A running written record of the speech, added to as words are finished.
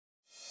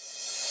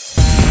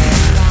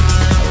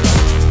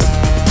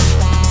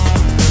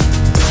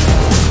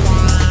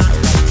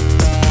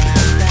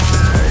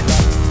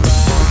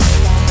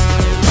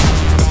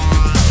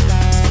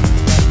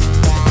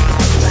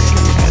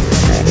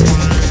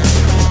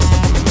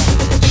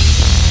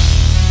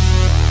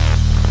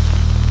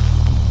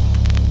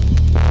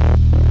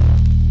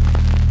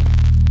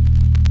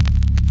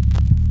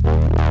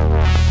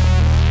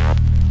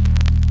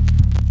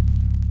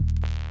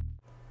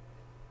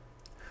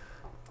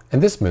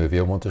this movie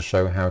I want to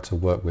show how to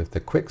work with the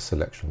Quick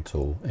Selection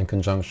tool in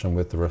conjunction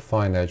with the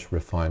Refine Edge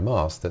Refine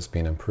Mask that's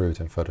been improved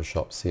in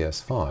Photoshop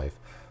CS5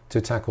 to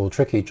tackle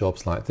tricky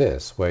jobs like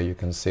this, where you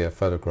can see a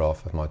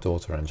photograph of my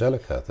daughter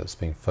Angelica that's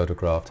been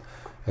photographed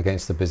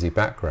against a busy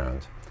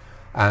background.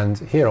 And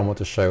here I want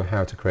to show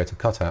how to create a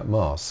cutout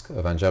mask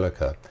of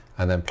Angelica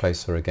and then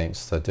place her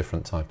against a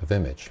different type of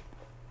image.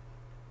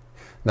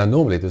 Now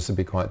normally this would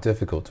be quite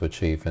difficult to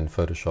achieve in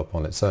Photoshop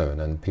on its own,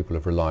 and people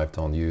have relied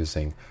on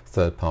using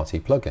third-party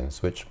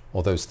plugins, which,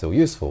 although still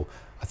useful,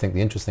 I think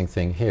the interesting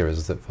thing here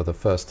is that for the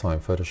first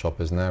time Photoshop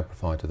has now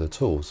provided the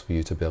tools for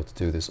you to be able to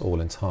do this all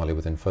entirely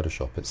within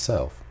Photoshop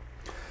itself.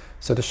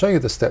 So to show you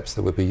the steps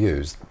that would be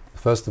used,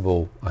 first of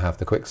all I have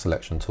the Quick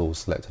Selection tool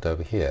selected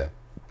over here,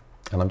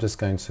 and I'm just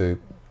going to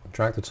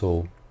drag the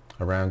tool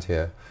around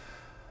here,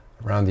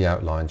 around the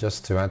outline,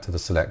 just to add to the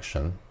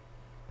selection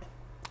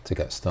to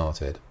get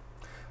started.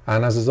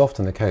 And as is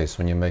often the case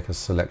when you make a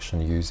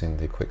selection using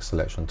the Quick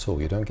Selection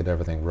tool, you don't get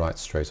everything right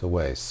straight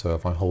away. So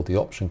if I hold the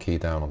Option key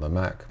down on the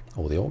Mac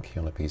or the Alt key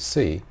on a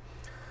PC,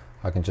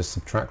 I can just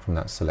subtract from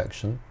that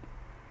selection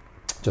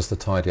just to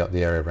tidy up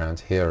the area around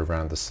here,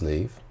 around the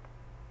sleeve.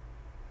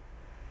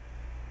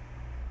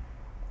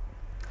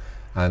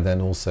 And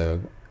then also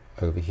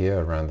over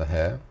here around the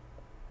hair.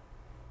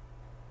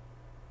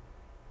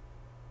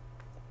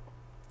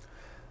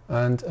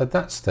 And at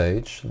that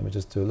stage, let me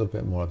just do a little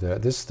bit more of there.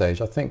 At this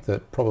stage, I think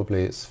that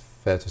probably it's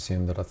fair to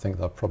assume that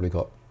I've probably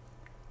got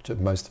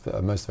most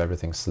of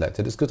everything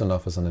selected. It's good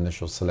enough as an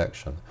initial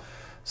selection.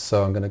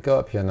 So I'm going to go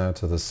up here now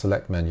to the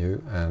Select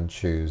menu and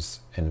choose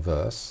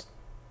Inverse.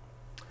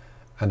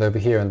 And over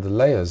here in the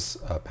Layers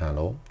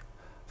panel,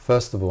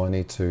 first of all I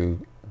need to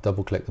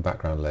double-click the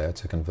background layer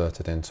to convert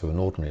it into an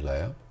ordinary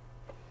layer.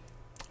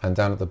 And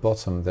down at the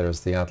bottom there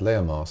is the Add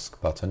Layer Mask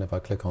button. If I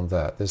click on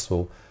that, this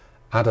will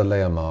add a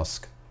layer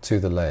mask to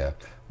the layer.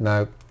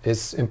 Now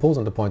it's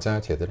important to point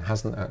out here that it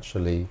hasn't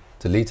actually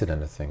deleted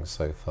anything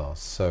so far.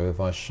 So if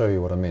I show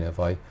you what I mean, if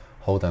I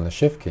hold down the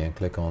Shift key and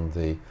click on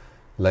the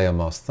layer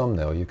mask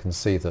thumbnail, you can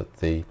see that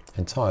the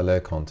entire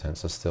layer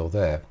contents are still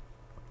there.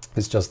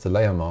 It's just the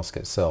layer mask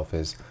itself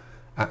is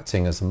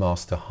acting as a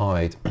mask to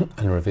hide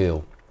and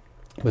reveal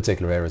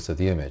particular areas of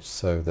the image,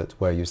 so that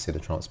where you see the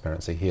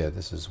transparency here,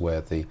 this is where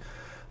the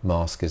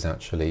mask is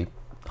actually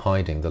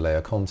hiding the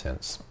layer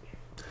contents.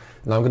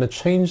 Now I'm going to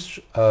change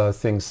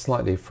things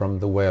slightly from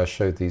the way I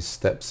showed these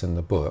steps in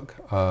the book.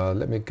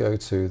 Let me go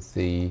to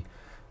the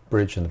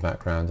bridge in the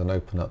background and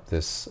open up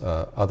this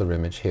other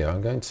image here.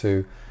 I'm going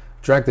to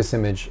drag this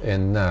image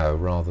in now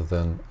rather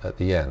than at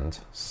the end.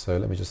 So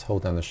let me just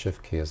hold down the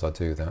Shift key as I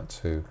do that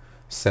to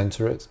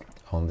center it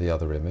on the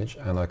other image,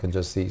 and I can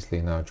just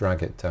easily now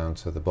drag it down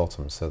to the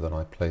bottom so that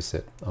I place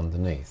it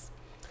underneath.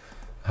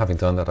 Having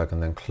done that, I can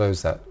then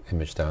close that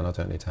image down. I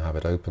don't need to have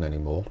it open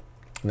anymore.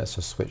 Let's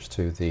just switch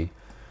to the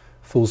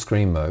full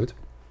screen mode.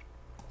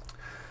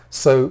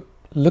 So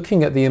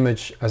looking at the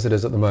image as it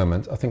is at the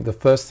moment, I think the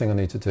first thing I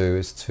need to do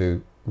is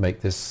to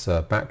make this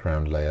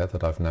background layer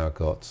that I've now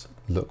got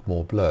look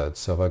more blurred.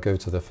 So if I go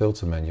to the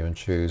filter menu and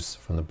choose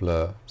from the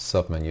blur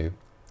submenu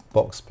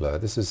box blur,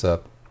 this is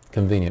a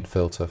convenient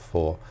filter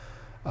for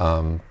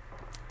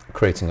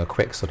creating a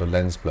quick sort of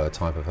lens blur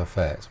type of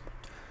effect.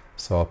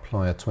 So I'll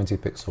apply a 20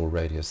 pixel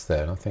radius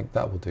there, and I think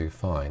that will do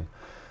fine.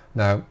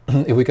 Now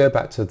if we go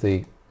back to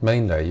the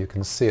main layer, you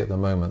can see at the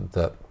moment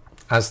that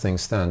as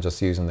things stand,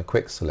 just using the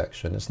Quick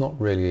Selection, it's not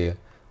really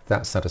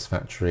that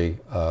satisfactory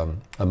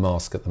a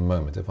mask at the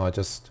moment. If I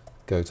just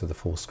go to the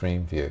full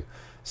screen view,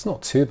 it's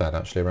not too bad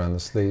actually around the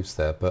sleeves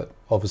there, but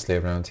obviously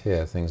around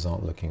here things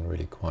aren't looking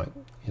really quite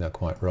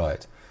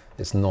right.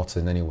 It's not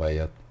in any way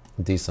a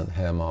decent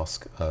hair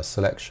mask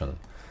selection,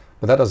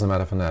 but that doesn't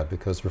matter for now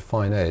because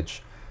Refine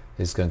Edge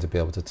is going to be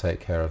able to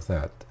take care of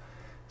that.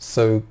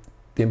 So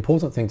the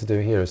important thing to do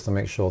here is to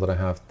make sure that I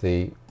have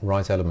the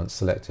right element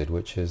selected,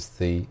 which is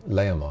the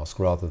layer mask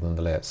rather than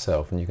the layer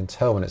itself, and you can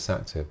tell when it's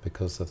active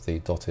because of the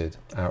dotted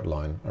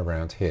outline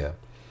around here.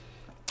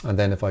 And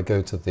then if I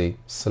go to the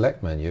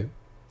Select menu,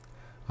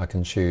 I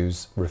can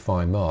choose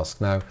Refine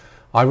Mask. Now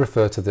I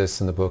refer to this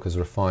in the book as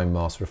Refine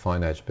Mask,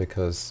 Refine Edge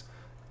because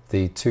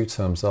the two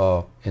terms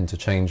are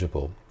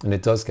interchangeable, and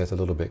it does get a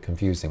little bit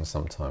confusing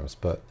sometimes,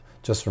 but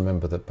just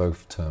remember that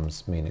both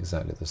terms mean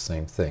exactly the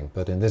same thing.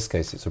 But in this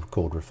case it's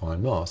called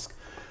Refine Mask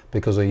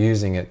because we're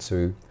using it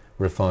to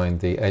refine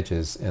the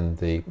edges in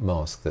the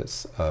mask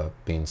that's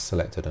been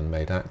selected and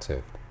made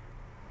active.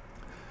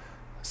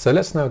 So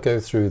let's now go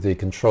through the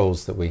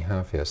controls that we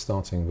have here,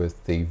 starting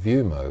with the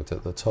View mode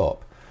at the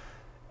top.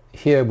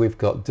 Here we've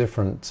got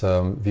different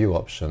view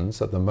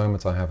options. At the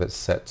moment I have it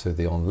set to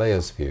the On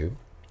Layers view,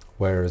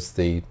 whereas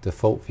the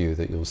default view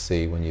that you'll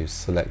see when you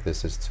select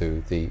this is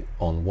to the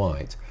On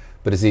White.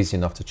 But it's easy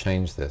enough to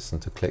change this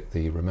and to click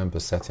the Remember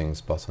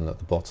Settings button at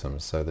the bottom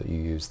so that you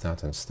use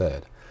that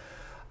instead.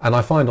 And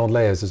I find On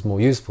Layers is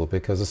more useful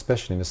because,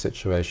 especially in a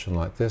situation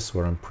like this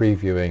where I'm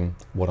previewing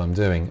what I'm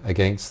doing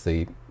against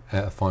the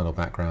final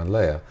background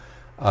layer,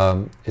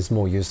 it's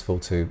more useful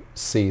to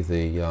see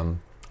the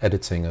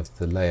editing of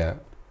the layer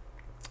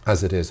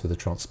as it is with the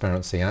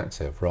transparency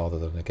active rather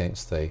than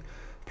against a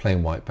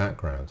plain white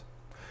background.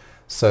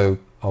 So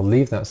I'll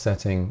leave that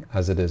setting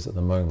as it is at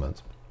the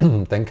moment.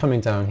 Then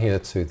coming down here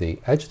to the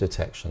edge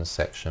detection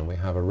section, we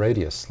have a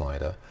radius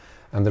slider,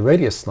 and the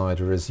radius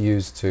slider is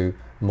used to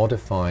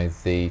modify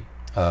the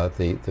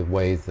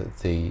way that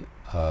the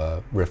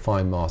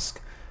refine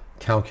mask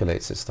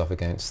calculates its stuff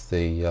against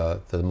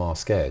the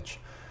mask edge.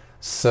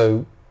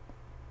 So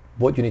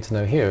what you need to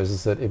know here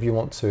is that if you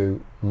want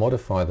to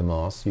modify the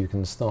mask, you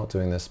can start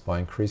doing this by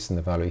increasing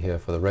the value here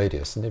for the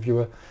radius. And if you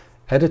were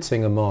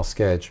editing a mask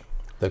edge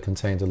that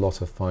contained a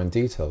lot of fine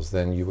details,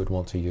 then you would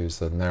want to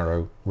use a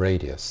narrow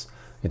radius,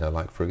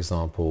 like for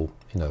example,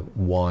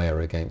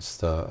 wire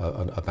against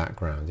a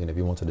background. If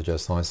you wanted to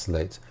just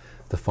isolate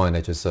the fine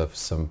edges of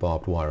some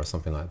barbed wire or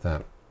something like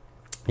that,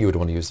 you would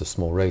want to use a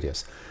small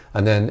radius.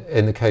 And then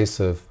in the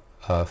case of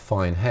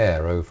fine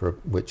hair,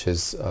 which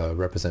is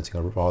representing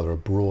a rather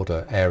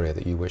broader area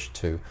that you wish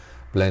to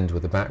blend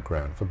with the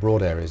background, for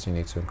broad areas you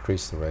need to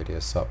increase the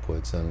radius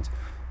upwards, and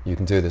you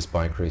can do this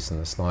by increasing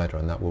the slider,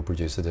 and that will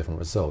produce a different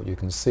result. You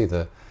can see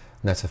the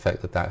net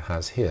effect that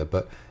has here,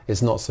 but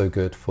it's not so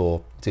good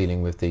for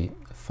dealing with the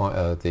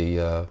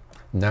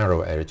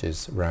narrow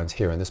edges around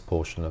here in this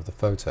portion of the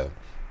photo.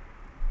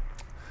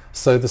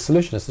 So the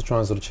solution is to try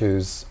and sort of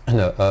choose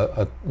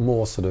a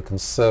more sort of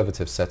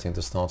conservative setting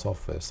to start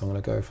off with. So I'm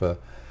going to go for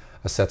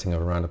a setting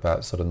of around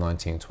about sort of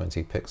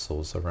 1920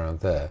 pixels around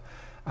there,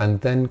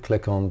 and then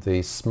click on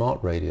the Smart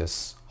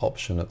Radius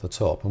option at the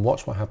top and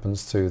watch what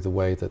happens to the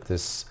way that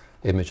this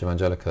image of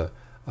Angelica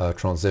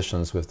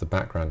transitions with the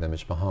background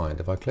image behind.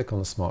 If I click on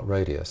the Smart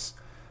Radius,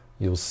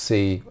 you'll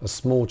see a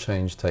small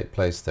change take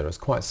place there. It's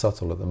quite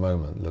subtle at the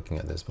moment looking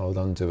at this, but I'll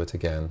undo it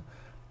again,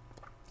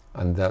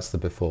 and that's the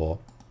before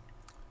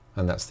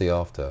and that's the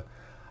after.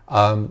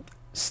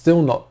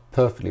 Still not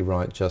perfectly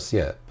right just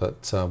yet,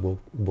 but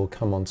we'll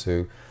come on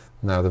to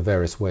now the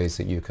various ways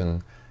that you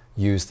can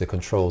use the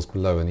controls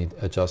below in the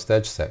Adjust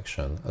Edge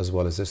section, as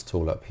well as this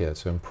tool up here,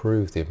 to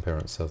improve the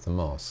appearance of the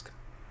mask.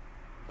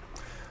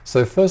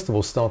 So first of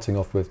all, starting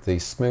off with the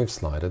Smooth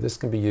slider, this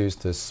can be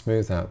used to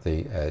smooth out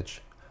the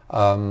edge.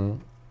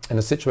 In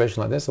a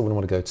situation like this, I wouldn't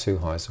want to go too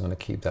high, so I'm going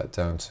to keep that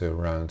down to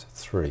around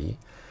 3.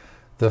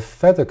 The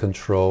feather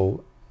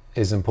control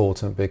is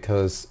important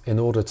because in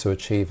order to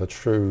achieve a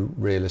true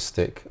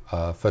realistic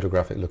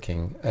photographic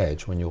looking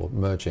edge when you're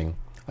merging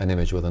an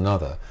image with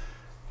another,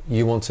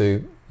 you want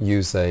to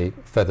use a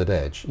feathered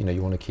edge.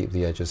 You want to keep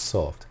the edges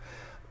soft.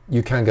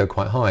 You can go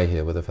quite high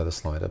here with a feather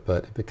slider,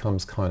 but it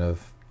becomes kind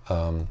of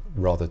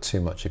rather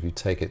too much if you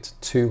take it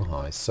too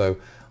high. So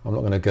I'm not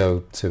going to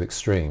go to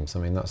extremes. I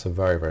mean, that's a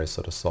very, very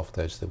sort of soft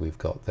edge that we've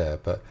got there,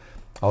 but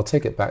I'll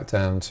take it back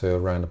down to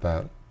around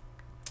about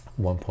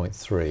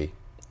 1.3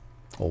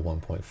 or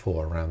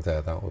 1.4, around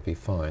there. That will be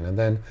fine. And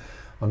then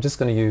I'm just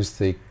going to use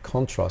the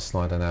contrast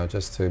slider now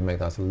just to make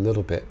that a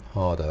little bit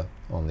harder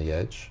on the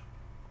edge.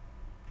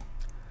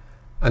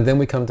 And then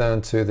we come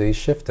down to the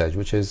shift edge,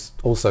 which is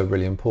also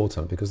really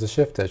important because the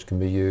shift edge can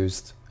be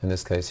used in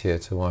this case here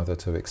to either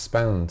to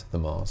expand the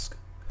mask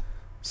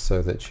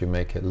so that you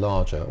make it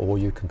larger, or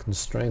you can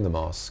constrain the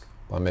mask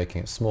by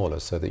making it smaller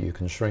so that you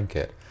can shrink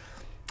it.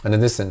 And in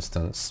this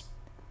instance,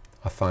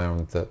 I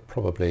found that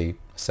probably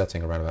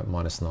setting around about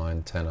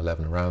 -9, 10,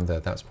 11, around there,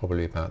 that's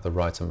probably about the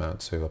right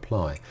amount to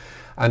apply.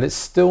 And it's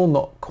still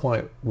not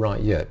quite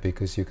right yet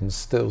because you can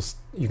still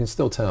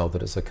tell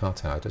that it's a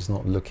cutout. It's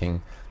not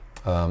looking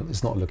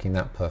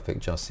that perfect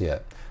just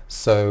yet.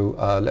 So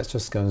let's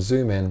just go and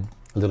zoom in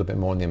a little bit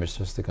more on the image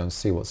just to go and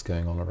see what's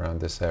going on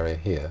around this area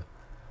here.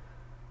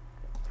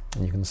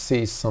 And you can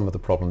see some of the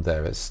problem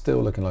there. It's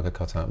still looking like a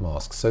cutout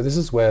mask. So this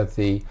is where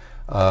the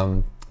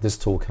this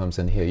tool comes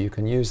in here. You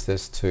can use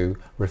this to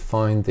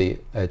refine the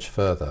edge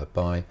further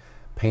by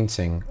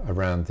painting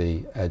around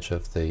the edge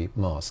of the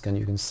mask. And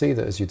you can see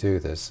that as you do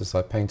this, as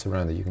I paint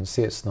around it, you can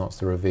see it starts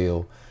to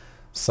reveal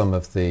some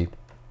of the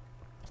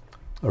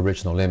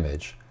original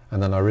image.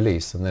 And then I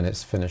release, and then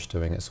it's finished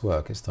doing its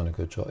work. It's done a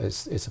good job.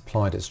 It's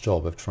applied its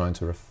job of trying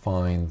to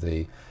refine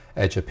the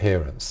edge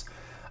appearance.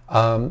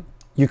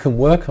 You can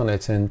work on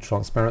it in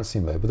transparency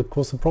mode, but of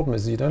course the problem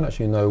is you don't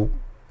actually know,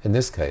 in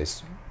this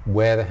case,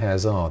 where the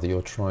hairs are that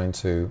you're trying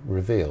to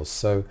reveal.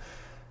 So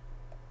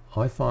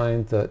I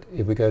find that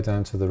if we go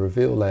down to the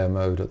reveal layer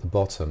mode at the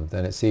bottom,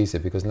 then it's easier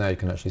because now you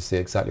can actually see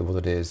exactly what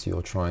it is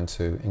you're trying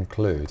to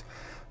include.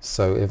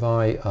 So if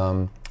I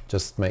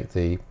just make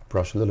the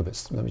brush a little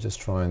bit, let me just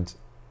try and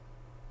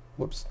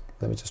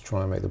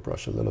make the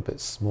brush a little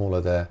bit smaller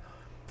there,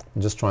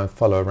 and just try and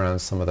follow around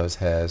some of those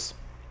hairs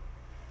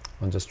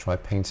and just try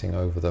painting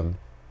over them.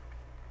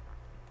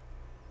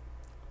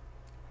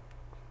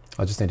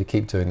 I just need to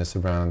keep doing this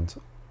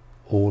around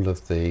all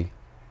of the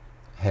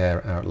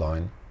hair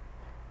outline.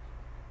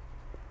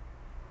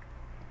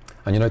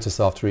 And you notice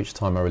after each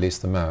time I release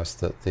the mouse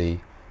that the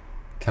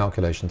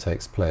calculation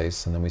takes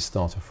place, and then we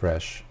start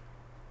afresh,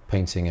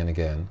 painting in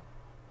again.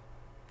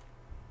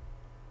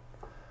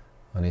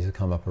 I need to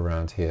come up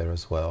around here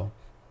as well.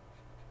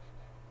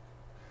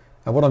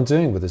 And what I'm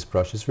doing with this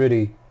brush is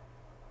really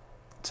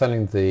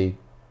telling the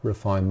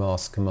refine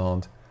mask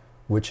command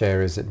which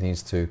areas it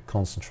needs to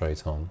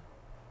concentrate on.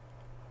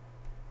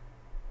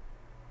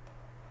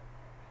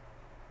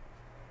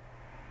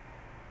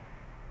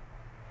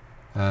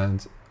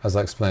 And as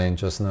I explained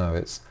just now,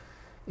 it's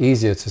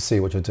easier to see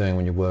what you're doing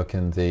when you work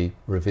in the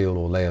reveal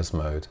or layers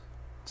mode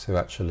to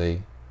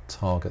actually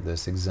target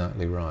this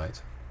exactly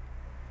right.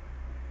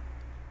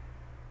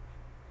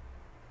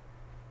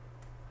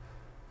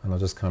 And I'll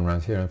just come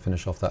around here and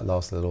finish off that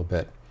last little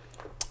bit.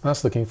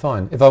 That's looking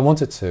fine. If I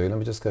wanted to, let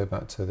me just go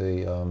back to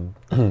the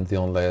the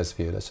on layers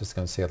view. Let's just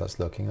go and see how that's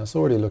looking. That's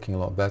already looking a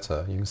lot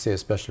better. You can see,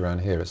 especially around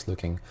here, it's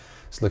looking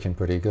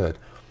pretty good.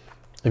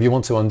 If you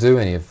want to undo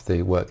any of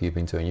the work that you've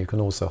been doing, you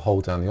can also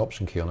hold down the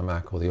Option key on a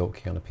Mac or the Alt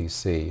key on a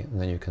PC, and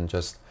then you can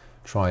just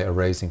try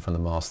erasing from the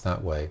mask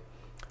that way.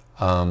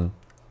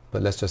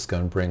 But let's just go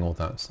and bring all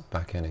that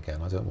back in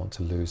again. I don't want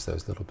to lose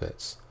those little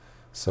bits,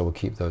 so we'll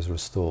keep those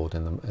restored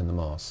in the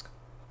mask.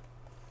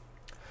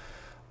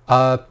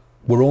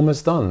 We're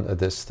almost done at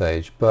this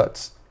stage,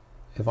 but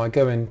if I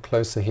go in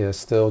closer here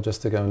still,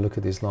 just to go and look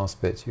at these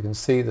last bits, you can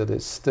see that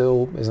it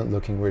still isn't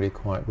looking really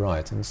quite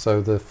right. And so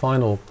the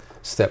final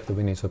step that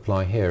we need to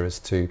apply here is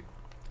to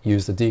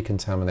use the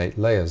decontaminate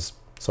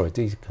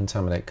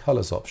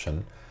colors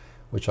option,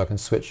 which I can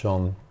switch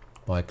on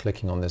by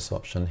clicking on this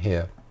option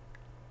here.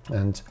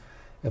 And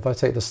if I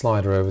take the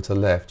slider over to the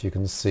left, you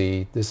can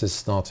see this is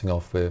starting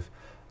off with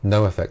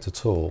no effect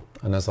at all.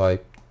 And as I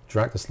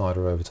drag the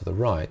slider over to the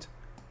right,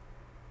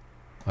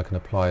 I can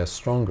apply a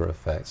stronger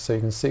effect. So you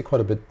can see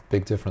quite a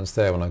big difference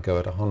there when I go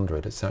at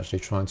 100. It's actually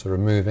trying to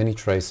remove any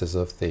traces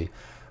of the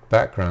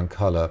background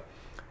color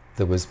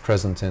that was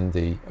present in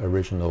the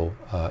original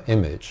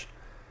image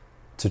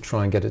to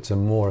try and get it to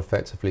more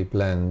effectively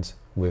blend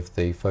with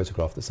the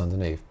photograph that's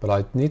underneath. But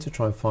I need to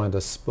try and find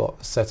a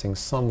setting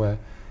somewhere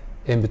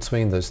in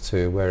between those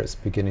two where it's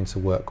beginning to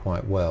work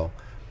quite well.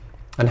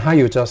 And how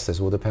you adjust this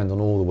will depend on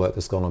all the work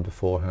that's gone on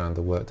beforehand,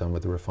 the work done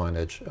with the Refine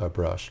Edge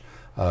brush.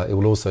 It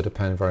will also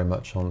depend very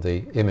much on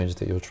the image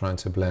that you're trying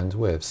to blend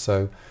with.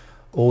 So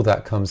all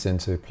that comes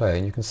into play,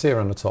 and you can see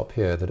around the top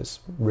here that it's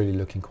really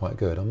looking quite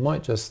good. I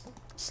might just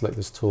select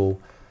this tool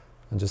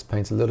and just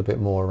paint a little bit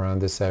more around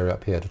this area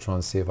up here to try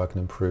and see if I can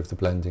improve the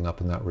blending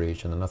up in that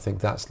region, and I think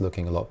that's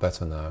looking a lot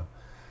better now.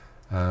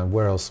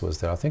 Where else was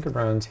there? I think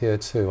around here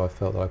too I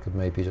felt that I could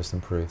maybe just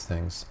improve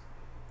things.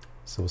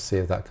 So we'll see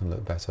if that can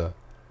look better.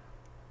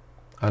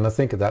 And I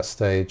think at that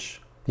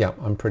stage, yeah,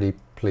 I'm pretty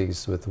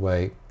pleased with the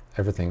way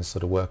everything's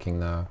sort of working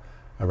now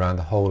around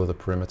the whole of the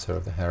perimeter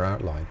of the hair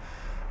outline.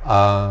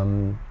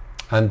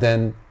 And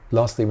then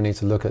lastly, we need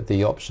to look at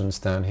the options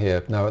down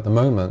here. Now at the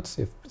moment,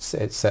 if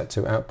it's set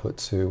to output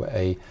to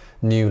a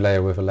new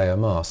layer with a layer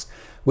mask,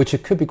 which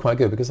it could be quite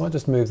good, because if I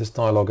just move this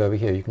dialog over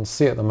here, you can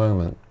see at the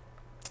moment,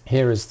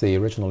 here is the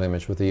original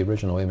image with the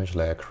original image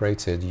layer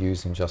created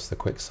using just the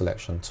quick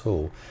selection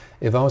tool.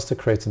 If I was to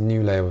create a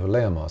new layer with a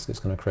layer mask, it's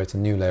going to create a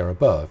new layer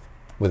above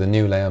with a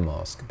new layer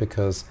mask,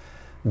 because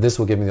this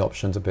will give me the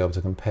option to be able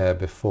to compare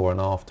before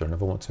and after, and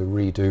if I want to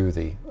redo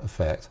the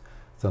effect,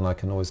 then I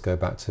can always go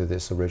back to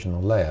this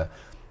original layer.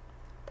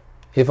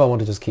 If I want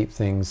to just keep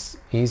things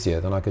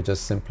easier, then I could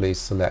just simply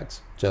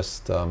select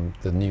just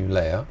the new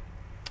layer.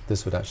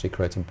 This would actually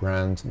create a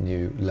brand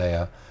new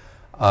layer.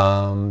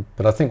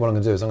 But I think what I'm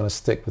going to do is I'm going to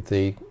stick with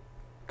the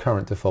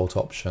current default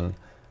option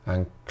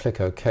and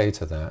click OK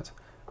to that,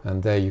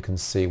 and there you can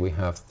see we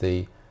have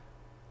the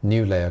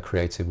new layer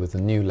created with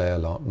the new layer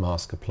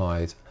mask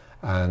applied,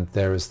 and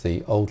there is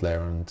the old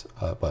layer and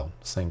well,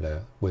 same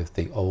layer with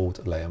the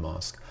old layer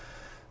mask.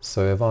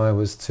 So if I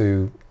was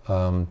to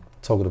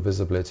toggle the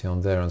visibility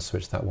on there and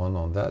switch that one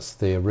on, that's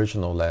the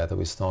original layer that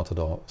we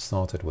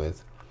started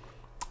with,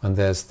 and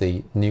there's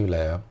the new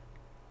layer,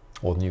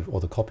 or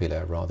the copy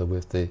layer rather,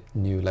 with the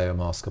new layer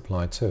mask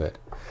applied to it.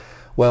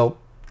 Well,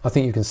 I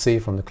think you can see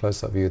from the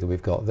close-up view that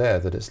we've got there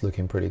that it's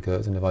looking pretty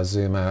good, and if I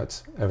zoom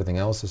out, everything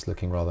else is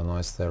looking rather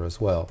nice there as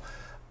well.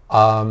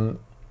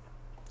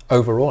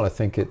 Overall, I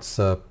think it's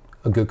a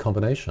good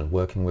combination,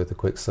 working with the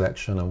quick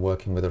selection and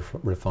working with a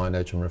Refine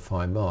Edge and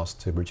Refine Mask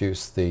to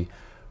produce the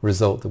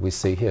result that we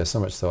see here. So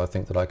much so I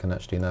think that I can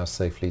actually now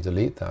safely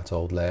delete that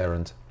old layer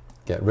and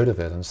get rid of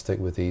it and stick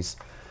with these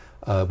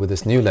with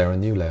this new layer and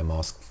new layer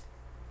mask.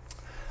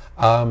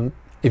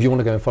 If you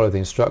want to go and follow the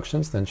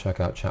instructions, then check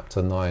out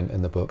chapter 9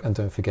 in the book, and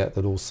don't forget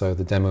that also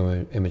the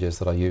demo images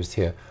that I used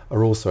here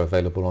are also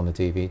available on the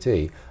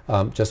DVD.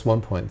 Just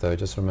one point though,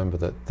 just remember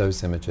that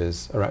those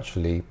images are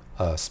actually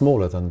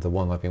smaller than the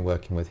one I've been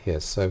working with here,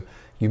 so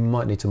you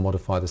might need to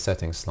modify the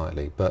settings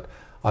slightly, but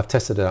I've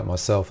tested it out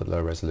myself at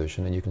low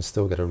resolution and you can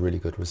still get a really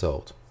good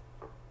result.